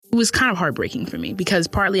It was kind of heartbreaking for me because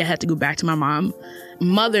partly I had to go back to my mom.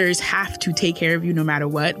 Mothers have to take care of you no matter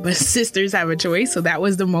what, but sisters have a choice. So that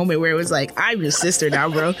was the moment where it was like, I'm your sister now,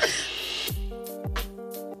 bro.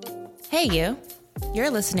 Hey, you. You're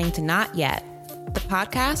listening to Not Yet, the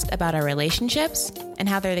podcast about our relationships and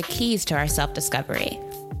how they're the keys to our self-discovery.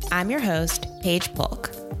 I'm your host, Paige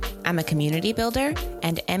Polk. I'm a community builder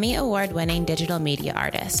and Emmy Award-winning digital media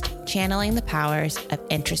artist, channeling the powers of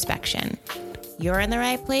introspection. You're in the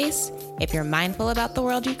right place if you're mindful about the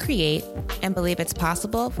world you create and believe it's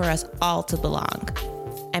possible for us all to belong.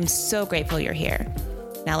 I'm so grateful you're here.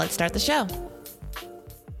 Now let's start the show.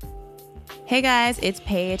 Hey guys, it's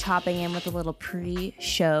Paige hopping in with a little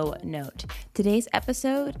pre-show note. Today's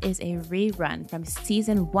episode is a rerun from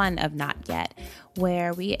season 1 of Not Yet,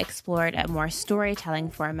 where we explored a more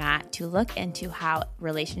storytelling format to look into how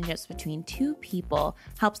relationships between two people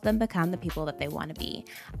helps them become the people that they want to be.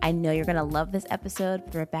 I know you're going to love this episode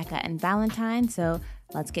with Rebecca and Valentine, so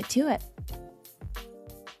let's get to it.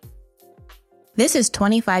 This is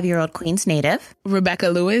 25-year-old Queens native, Rebecca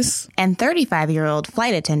Lewis, and 35-year-old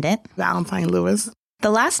flight attendant, Valentine Lewis. The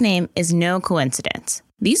last name is no coincidence.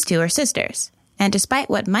 These two are sisters. And despite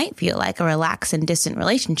what might feel like a relaxed and distant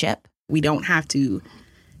relationship, we don't have to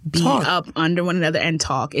be up under one another and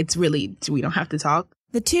talk. It's really, we don't have to talk.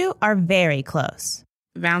 The two are very close.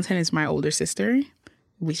 Valentine is my older sister.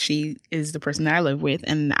 She is the person that I live with.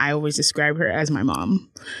 And I always describe her as my mom.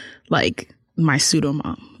 Like my pseudo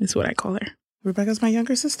mom is what I call her. Rebecca's my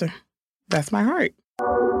younger sister. That's my heart.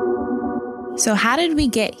 So how did we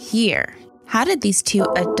get here? How did these two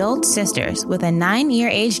adult sisters with a 9-year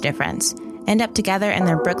age difference end up together in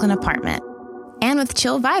their Brooklyn apartment? And with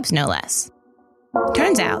chill vibes, no less.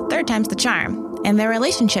 Turns out, third time's the charm, and their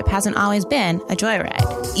relationship hasn't always been a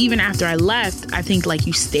joyride. Even after I left, I think like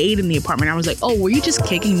you stayed in the apartment. I was like, oh, were you just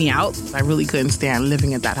kicking me out? I really couldn't stand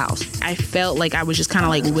living at that house. I felt like I was just kind of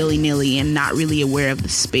like willy-nilly and not really aware of the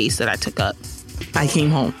space that I took up. I came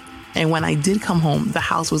home, and when I did come home, the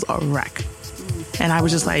house was a wreck. And I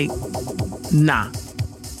was just like, nah.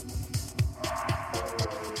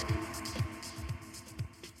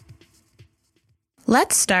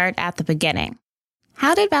 Let's start at the beginning.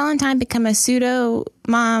 How did Valentine become a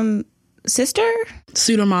pseudo-mom sister?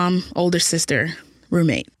 Pseudo-mom, older sister,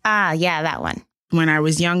 roommate. Ah, yeah, that one. When I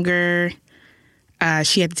was younger,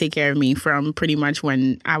 she had to take care of me from pretty much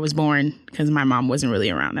when I was born because my mom wasn't really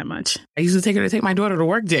around that much. I used to take my daughter to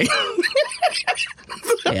work day.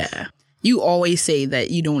 Yeah. You always say that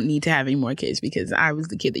you don't need to have any more kids because I was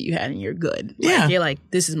the kid that you had and you're good. Yeah. You're like,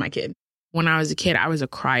 this is my kid. When I was a kid, I was a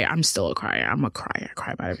crier. I'm still a crier. I'm a crier. I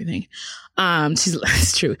cry about everything.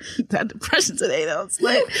 It's true. That depression today, though. It's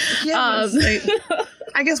like,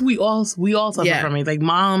 I guess we all suffer from it. Like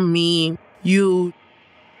mom, me, you.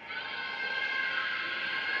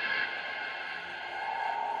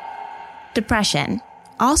 Depression,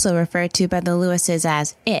 also referred to by the Lewises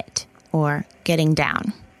as it, or getting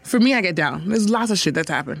down. For me, I get down. There's lots of shit that's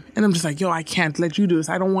happened. And I'm just like, yo, I can't let you do this.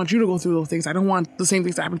 I don't want you to go through those things. I don't want the same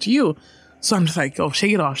things to happen to you. So I'm just like, yo,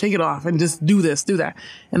 shake it off, and just do this, do that.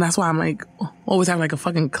 And that's why I'm like, always have like a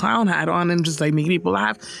fucking clown hat on and just like make people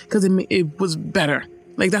laugh because it was better.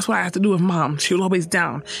 Like, that's what I have to do with mom. She was always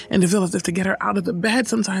down. And to feel as if to get her out of the bed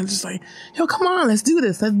sometimes, just like, yo, come on, let's do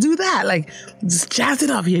this. Let's do that. Like, just jazz it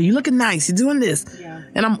up here. You're looking nice. You're doing this. Yeah.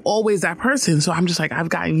 And I'm always that person. So I'm just like, I've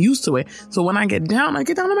gotten used to it. So when I get down on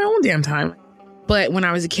my own damn time. But when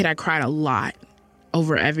I was a kid, I cried a lot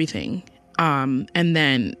over everything. And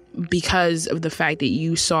then because of the fact that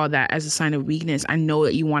you saw that as a sign of weakness, I know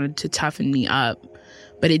that you wanted to toughen me up.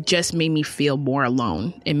 But it just made me feel more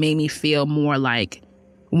alone. It made me feel more like,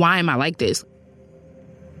 why am I like this?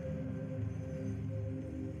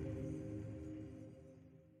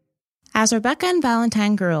 As Rebecca and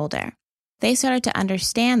Valentine grew older, they started to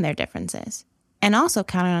understand their differences and also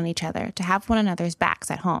counted on each other to have one another's backs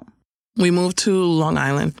at home. We moved to Long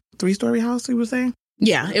Island. 3-story house, you were saying?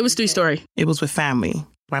 Yeah, it was 3-story. It was with family.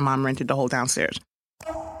 My mom rented the whole downstairs.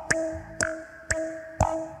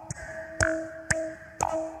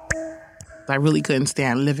 I really couldn't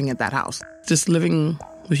stand living at that house. Just living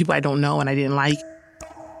with people I don't know and I didn't like.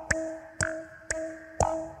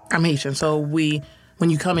 I'm Haitian, so when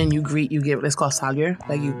you come in, it's called saluer.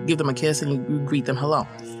 Like you give them a kiss and you greet them hello.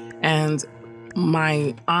 And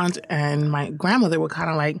my aunt and my grandmother were kind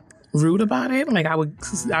of like rude about it. Like I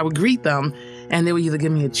would greet them and they would either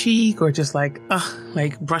give me a cheek or just like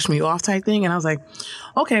brush me off type thing. And I was like,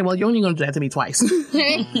 okay, well, you're only going to do that to me twice.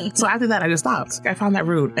 So after that, I just stopped. I found that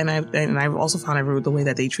rude. And I also found it rude the way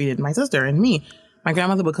that they treated my sister and me. My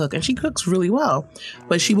grandmother would cook and she cooks really well,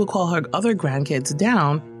 but she would call her other grandkids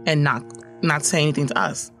down and not say anything to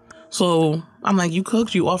us. So I'm like, you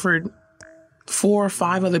cooked, you offered 4 or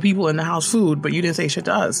 5 other people in the house food, but you didn't say shit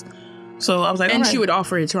to us. So I was like, and right. she would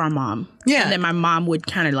offer it to our mom. Yeah. And then my mom would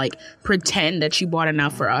kind of like pretend that she bought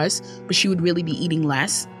enough for us, but she would really be eating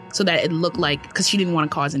less so that it looked like, because she didn't want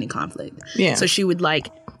to cause any conflict. Yeah. So she would like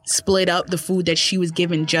split up the food that she was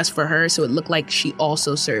given just for her, so it looked like she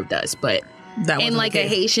also served us. But That in like a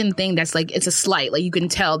Haitian thing, that's like, it's a slight, like you can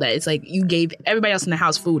tell that it's like you gave everybody else in the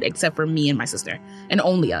house food except for me and my sister, and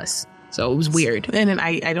only us. So it was weird. And then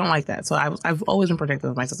I don't like that. So I've always been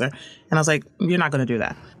protective of my sister. And I was like, you're not going to do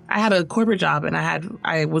that. I had a corporate job and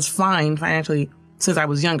I was fine financially since I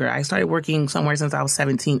was younger. I started working somewhere since I was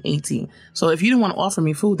 17, 18. So if you didn't want to offer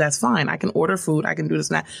me food, that's fine. I can order food. I can do this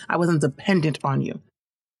and that. I wasn't dependent on you.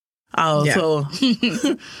 Oh, yeah. So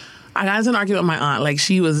I got into an argument with my aunt. Like,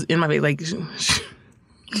 she was in my face. Like,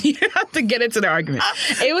 you have to get into the argument.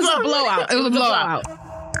 It was a blowout. It was a blowout.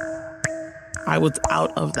 I was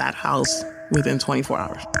out of that house within 24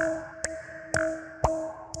 hours.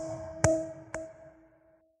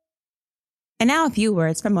 And now a few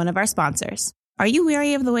words from one of our sponsors. Are you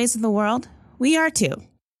weary of the ways of the world? We are too.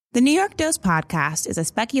 The New York Dose podcast is a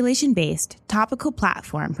speculation-based, topical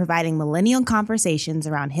platform providing millennial conversations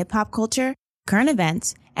around hip-hop culture, current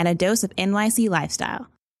events, and a dose of NYC lifestyle.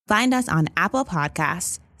 Find us on Apple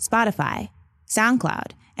Podcasts, Spotify,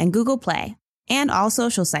 SoundCloud, and Google Play, and all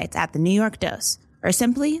social sites at The New York Dose, or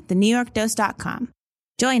simply thenewyorkdose.com.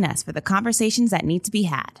 Join us for the conversations that need to be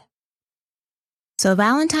had. So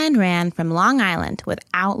Valentine ran from Long Island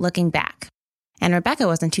without looking back, and Rebecca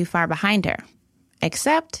wasn't too far behind her.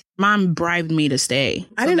 Except, Mom bribed me to stay.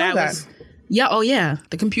 I didn't know that. Yeah, oh yeah.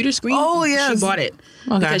 The computer screen. Oh, yes. She bought it.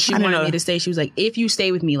 Okay. Because she wanted me to stay. She was like, if you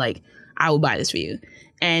stay with me, like, I will buy this for you.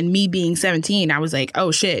 And me being 17, I was like,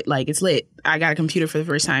 oh shit, like, it's lit. I got a computer for the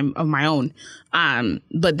first time of my own.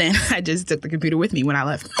 But then I just took the computer with me when I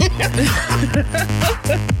left.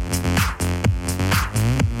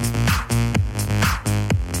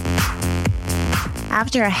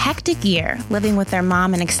 after a hectic year living with their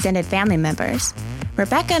mom and extended family members,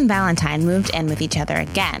 Rebecca and Valentine moved in with each other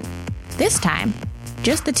again. This time,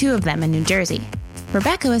 just the two of them in New Jersey.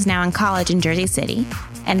 Rebecca was now in college in Jersey City,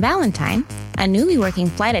 and Valentine, a newly working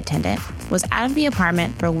flight attendant, was out of the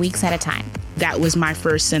apartment for weeks at a time. That was my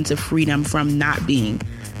first sense of freedom from not being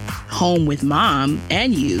home with mom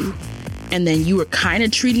and you. And then you were kind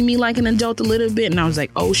of treating me like an adult a little bit. And I was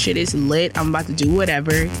like, oh shit, it's lit. I'm about to do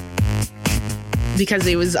whatever. Because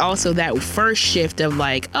it was also that first shift of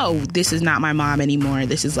like, oh, this is not my mom anymore.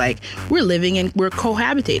 This is like, we're living and we're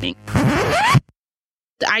cohabitating.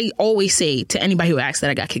 I always say to anybody who asks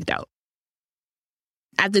that I got kicked out.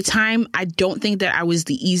 At the time, I don't think that I was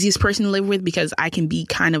the easiest person to live with because I can be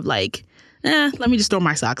kind of like, let me just throw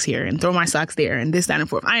my socks here and throw my socks there and this, that, and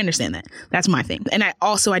forth. I understand that. That's my thing. And I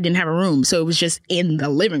didn't have a room. So it was just in the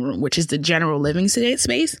living room, which is the general living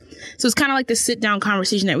space. So it's kind of like the sit down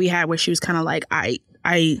conversation that we had where she was kind of like, I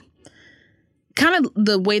kind of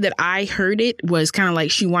the way that I heard it was kind of like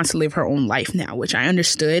she wants to live her own life now, which I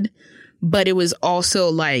understood. But it was also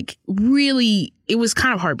like really, it was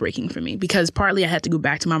kind of heartbreaking for me because partly I had to go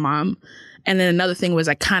back to my mom. And then another thing was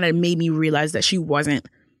I kind of made me realize that she wasn't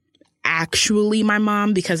actually my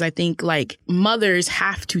mom, because I think like mothers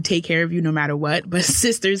have to take care of you no matter what, but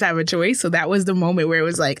sisters have a choice. So that was the moment where it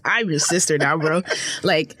was like, I'm your sister now, bro.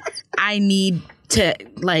 Like I need to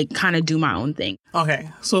like kind of do my own thing. Okay.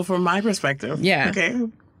 So from my perspective, yeah.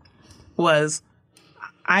 Was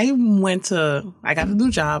I got a new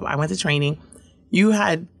job. I went to training. You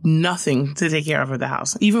had nothing to take care of at the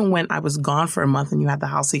house. Even when I was gone for a month and you had the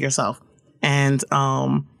house to yourself and,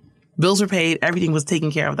 bills were paid. Everything was taken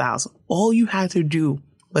care of the house. All you had to do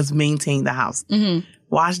was maintain the house. Mm-hmm.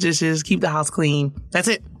 Wash dishes, keep the house clean. That's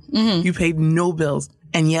it. Mm-hmm. You paid no bills.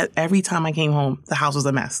 And yet every time I came home, the house was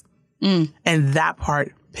a mess. Mm. And that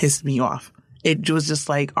part pissed me off. It was just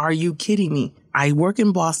like, are you kidding me? I work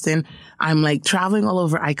in Boston. I'm like traveling all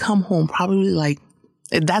over. I come home probably like,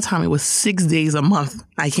 at that time it was 6 days a month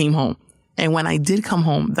I came home. And when I did come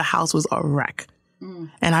home, the house was a wreck. Mm.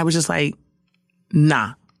 And I was just like,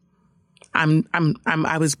 nah.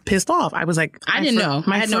 I was pissed off. I was like, I didn't know.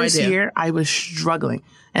 My first year, I was struggling.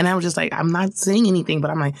 And I was just like, I'm not saying anything, but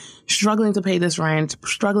I'm like struggling to pay this rent,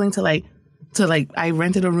 struggling to I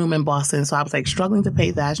rented a room in Boston. So I was like struggling to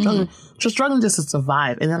pay that, struggling just to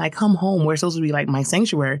survive. And then I come home where it's supposed to be like my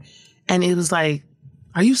sanctuary. And it was like,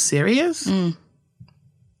 are you serious? Mm.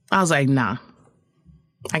 I was like, nah,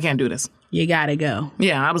 I can't do this. You gotta go.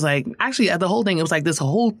 Yeah. I was like, actually, the whole thing, it was like, this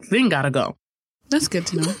whole thing gotta go. That's good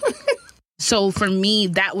to know. So for me,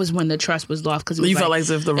 that was when the trust was lost, because You felt like as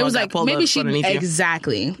if the rug got pulled maybe up she underneath you.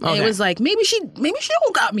 exactly. Okay. It was like maybe she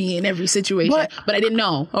don't got me in every situation, but I didn't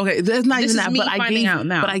know. Okay, that's not This even is that. me But I finding gave, out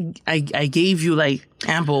now. but I gave you like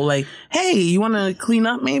ample, like, hey, you want to clean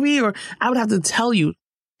up maybe, or I would have to tell you.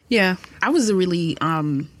 Yeah, I was a really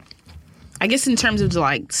I guess in terms of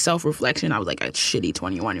like self-reflection, I was like a shitty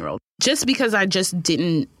 21-year-old, just because I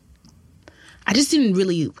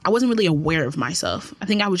wasn't really aware of myself. I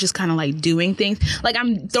think I was just kind of like doing things. Like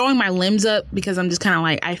I'm throwing my limbs up because I'm just kind of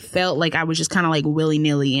like, I felt like I was just kind of like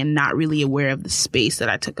willy-nilly and not really aware of the space that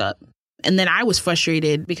I took up. And then I was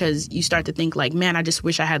frustrated because you start to think like, man, I just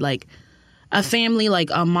wish I had like a family, like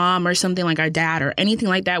a mom or something, like our dad or anything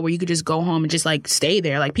like that, where you could just go home and just like stay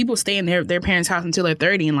there. Like people stay in their parents' house until they're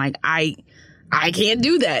 30, and like I can't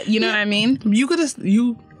do that. You know what I mean? You could just,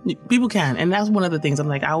 people can. And that's one of the things I'm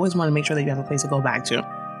like, I always want to make sure that you have a place to go back to.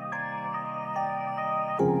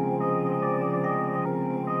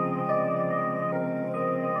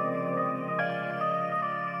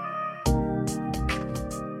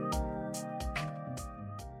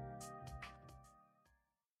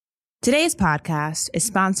 Today's podcast is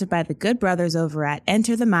sponsored by the good brothers over at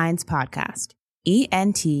Enter the Minds podcast.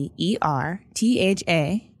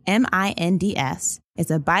 ENTERTHAMINDS is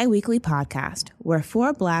a bi-weekly podcast where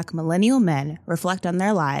 4 Black millennial men reflect on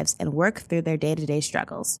their lives and work through their day-to-day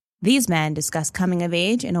struggles. These men discuss coming of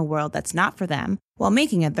age in a world that's not for them while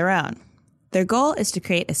making it their own. Their goal is to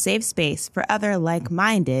create a safe space for other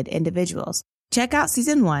like-minded individuals. Check out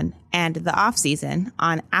Season 1 and the off-season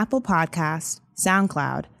on Apple Podcasts,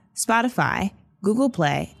 SoundCloud, Spotify, Google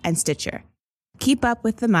Play, and Stitcher. Keep up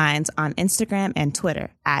with the Minds on Instagram and Twitter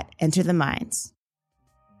at Enter the Minds.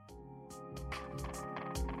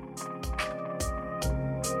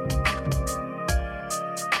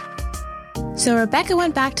 So Rebecca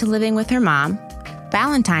went back to living with her mom,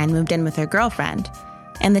 Valentine moved in with her girlfriend,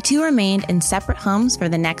 and the two remained in separate homes for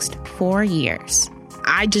the next 4 years.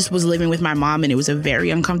 I just was living with my mom, and it was a very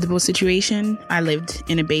uncomfortable situation. I lived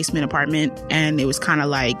in a basement apartment, and it was kind of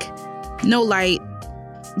like no light,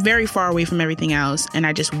 very far away from everything else, and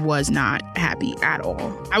I just was not happy at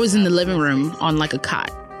all. I was in the living room on like a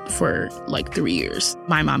cot for like 3 years.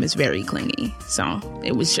 My mom is very clingy, so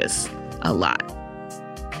it was just a lot.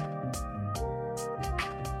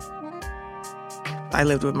 I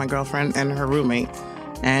lived with my girlfriend and her roommate,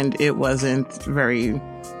 and it wasn't very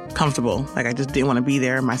comfortable. Like, I just didn't want to be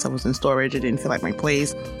there. My stuff was in storage. It didn't feel like my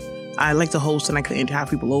place. I like to host, and I couldn't have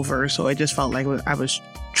people over, so it just felt like I was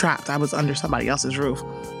trapped. I was under somebody else's roof.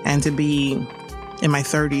 And to be in my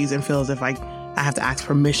 30s and feel as if I have to ask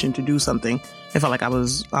permission to do something, it felt like I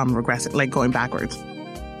was regressing, like going backwards.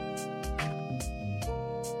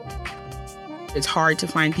 It's hard to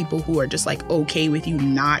find people who are just like okay with you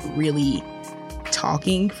not really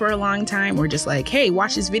talking for a long time, or just like, hey,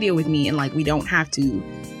 watch this video with me, and like we don't have to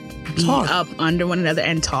be up under one another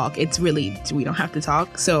and talk. It's really, we don't have to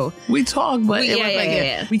talk. So we talk, but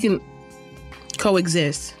we can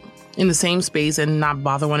coexist in the same space and not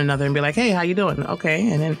bother one another and be like, hey, how you doing?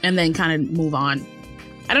 Okay. And then kind of move on.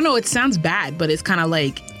 I don't know, it sounds bad, but it's kind of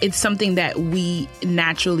like, it's something that we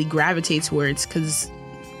naturally gravitate towards, because,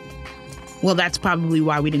 well, that's probably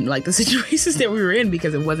why we didn't like the situations that we were in,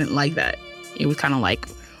 because it wasn't like that. It was kind of like,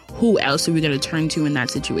 who else are we going to turn to in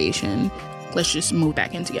that situation? Let's just move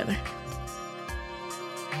back in together.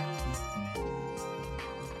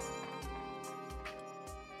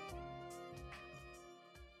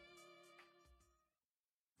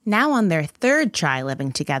 Now on their third try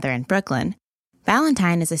living together in Brooklyn,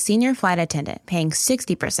 Valentine is a senior flight attendant paying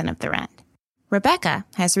 60% of the rent. Rebecca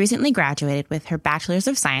has recently graduated with her Bachelor's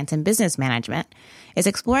of Science in Business Management, is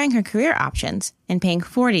exploring her career options, and paying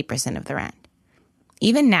 40% of the rent.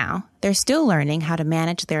 Even now, they're still learning how to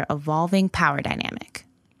manage their evolving power dynamic.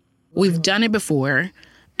 We've done it before,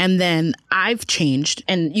 and then I've changed,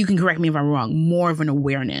 and you can correct me if I'm wrong, more of an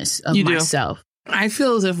awareness of myself. I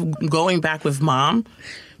feel as if going back with mom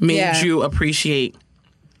made you appreciate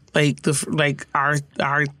like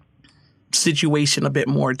our situation a bit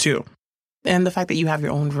more too. And the fact that you have your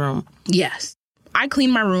own room. Yes. I clean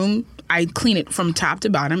my room. I clean it from top to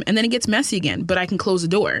bottom, and then it gets messy again, but I can close the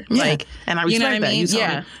door. Yeah. Like, and I respect you know what I mean?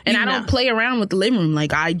 that. And I don't play around with the living room.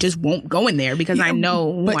 Like, I just won't go in there because I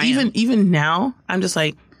know who I am. Even now, I'm just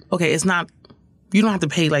like, okay, it's not, you don't have to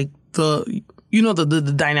pay like the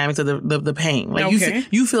dynamics of the paying. Like,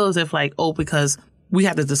 you feel as if like, oh, because we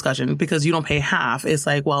had this discussion, because you don't pay half, it's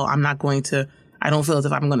like, well, I don't feel as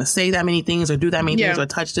if I'm going to say that many things or do that many things or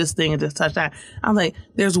touch this thing and just touch that. I'm like,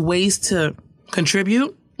 there's ways to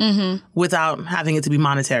contribute without having it to be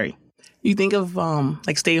monetary. You think of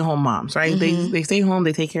like stay-at-home moms, right? They stay home,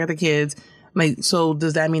 they take care of the kids, Like, so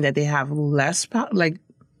does that mean that they have less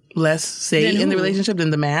say in the relationship than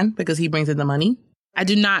the man because he brings in the money? I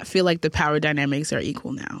do not feel like the power dynamics are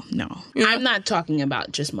equal now. No. Yeah. I'm not talking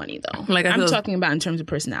about just money, though. Like, I'm talking about in terms of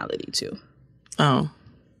personality, too. Oh.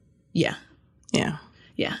 Yeah. Yeah.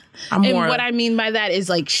 Yeah. And what I mean by that is,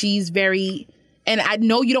 like, she's very... And I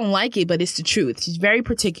know you don't like it, but it's the truth. She's very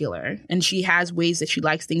particular, and she has ways that she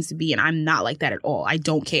likes things to be, and I'm not like that at all. I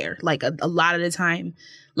don't care. Like, a lot of the time,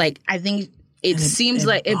 like, I think it seems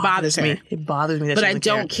like it bothers her. It bothers me that but she I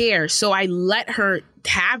don't care. So I let her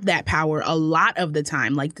have that power a lot of the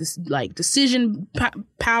time, like this, like decision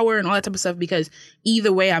power and all that type of stuff, because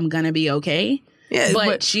either way, I'm going to be okay. Yeah,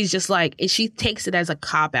 but she's just like, she takes it as a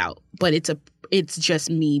cop-out, but it's just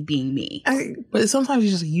me being me. But sometimes you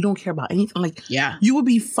just you don't care about anything. Like, yeah, you would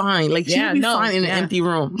be fine. Like, she would be fine in an empty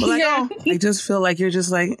room. But like, I just feel like you're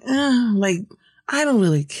just like, like, I don't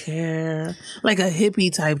really care. Like a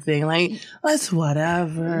hippie type thing. Like, let's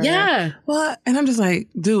whatever. Yeah. What? And I'm just like,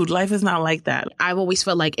 dude, life is not like that. I've always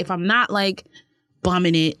felt like if I'm not like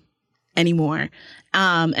bumming it anymore,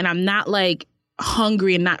 and I'm not like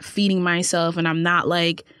hungry and not feeding myself, and I'm not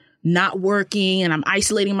like not working and I'm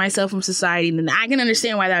isolating myself from society, then I can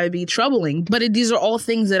understand why that would be troubling. But these are all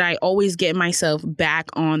things that I always get myself back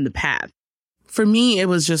on the path. For me, it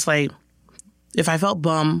was just like, if I felt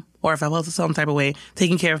bum or if I felt some type of way,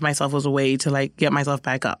 taking care of myself was a way to like get myself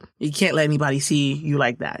back up. You can't let anybody see you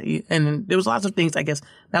like that. And there was lots of things, I guess,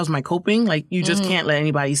 that was my coping. Like, you just can't let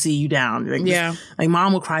anybody see you down. Like, like,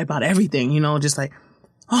 mom would cry about everything, you know, just like,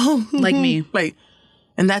 oh. Like me. Like,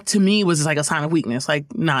 and that to me was just like a sign of weakness.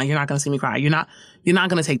 Like, nah, you're not going to see me cry. You're not going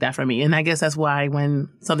to take that from me. And I guess that's why when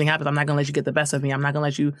something happens, I'm not going to let you get the best of me. I'm not going to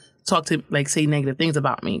let you talk to, like, say negative things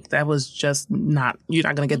about me. That was just not, you're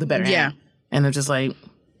not going to get the better hand. And it's just like,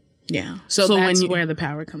 yeah. So that's where the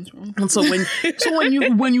power comes from. And so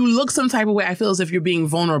when you look some type of way, I feel as if you're being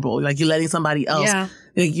vulnerable. Like, you're letting somebody else,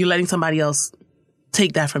 like, you're letting somebody else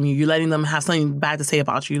take that from you. You're letting them have something bad to say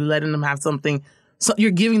about you. You're letting them have something, so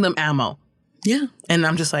you're giving them ammo. Yeah. And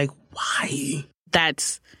I'm just like, why?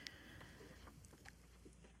 That's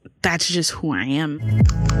just who I am.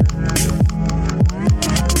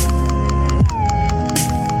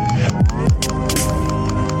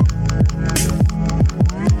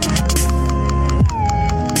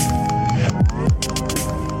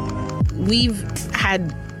 We've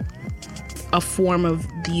had a form of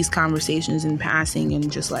these conversations in passing,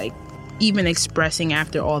 and just like even expressing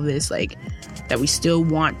after all this, like, that we still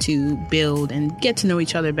want to build and get to know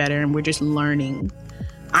each other better, and we're just learning.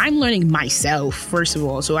 I'm learning myself, first of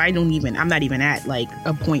all, so I'm not even at like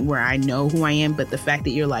a point where I know who I am, but the fact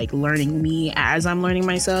that you're like learning me as I'm learning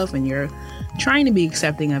myself, and you're trying to be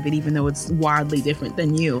accepting of it even though it's wildly different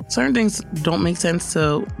than you. Certain things don't make sense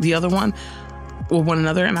to the other one or one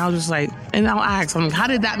another, and I'll just like, and I'll ask, I'm like, how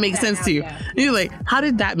did that make sense to you? And you're like, how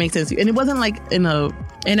did that make sense to you? And it wasn't like in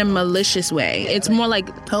a malicious way. It's more like,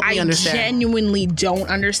 I genuinely don't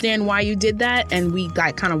understand why you did that, and we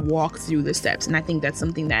like kind of walk through the steps. And I think that's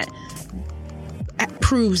something that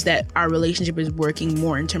proves that our relationship is working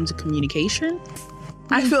more in terms of communication.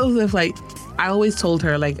 I feel as if, like, I always told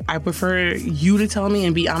her, like, I prefer you to tell me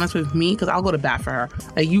and be honest with me, because I'll go to bat for her.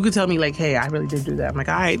 Like, you could tell me, like, hey, I really did do that. I'm like,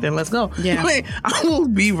 all right, then let's go. Yeah. Like, I will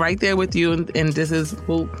be right there with you, and this is,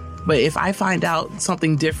 well, but if I find out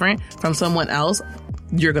something different from someone else,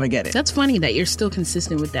 you're going to get it. That's funny that you're still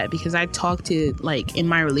consistent with that, because I talk to, like, in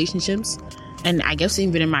my relationships, and I guess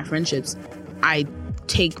even in my friendships, I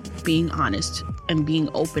take being honest and being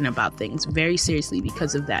open about things very seriously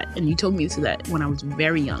because of that. And you told me that when I was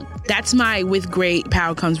very young. That's my, with great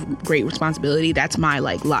power comes great responsibility. That's my,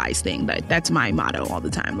 like, lies thing. That's my motto all the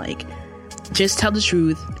time. Like, just tell the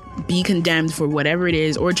truth, be condemned for whatever it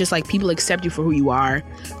is, or just like people accept you for who you are,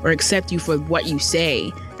 or accept you for what you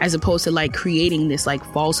say, as opposed to like creating this like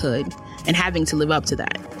falsehood and having to live up to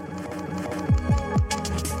that.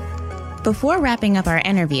 Before wrapping up our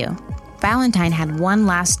interview, Valentine had one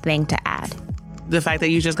last thing to add. The fact that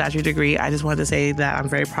you just got your degree, I just wanted to say that I'm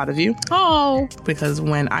very proud of you. Oh. Because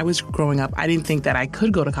when I was growing up, I didn't think that I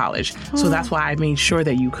could go to college. So that's why I made sure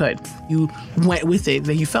that you could. You went with it.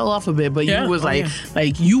 That you fell off a bit, but you was like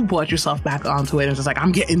you brought yourself back onto it and just like,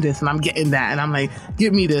 I'm getting this and I'm getting that. And I'm like,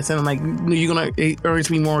 give me this. And I'm like, you're going to earn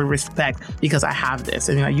me more respect because I have this.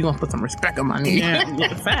 And you're like, you're going to put some respect on my name.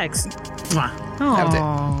 Yeah, facts.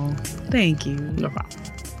 Oh, thank you. No problem.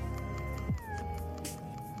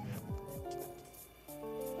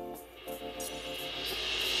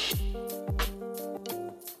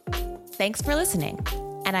 Thanks for listening,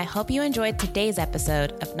 and I hope you enjoyed today's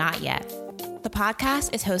episode of Not Yet. The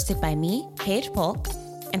podcast is hosted by me, Paige Polk,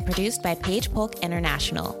 and produced by Paige Polk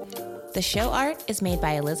International. The show art is made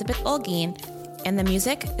by Elizabeth Olguin, and the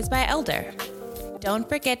music is by Elder. Don't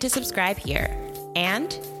forget to subscribe here.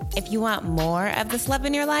 And if you want more of this love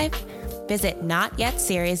in your life, visit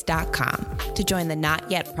notyetseries.com to join the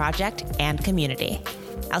Not Yet Project and community.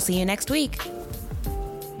 I'll see you next week.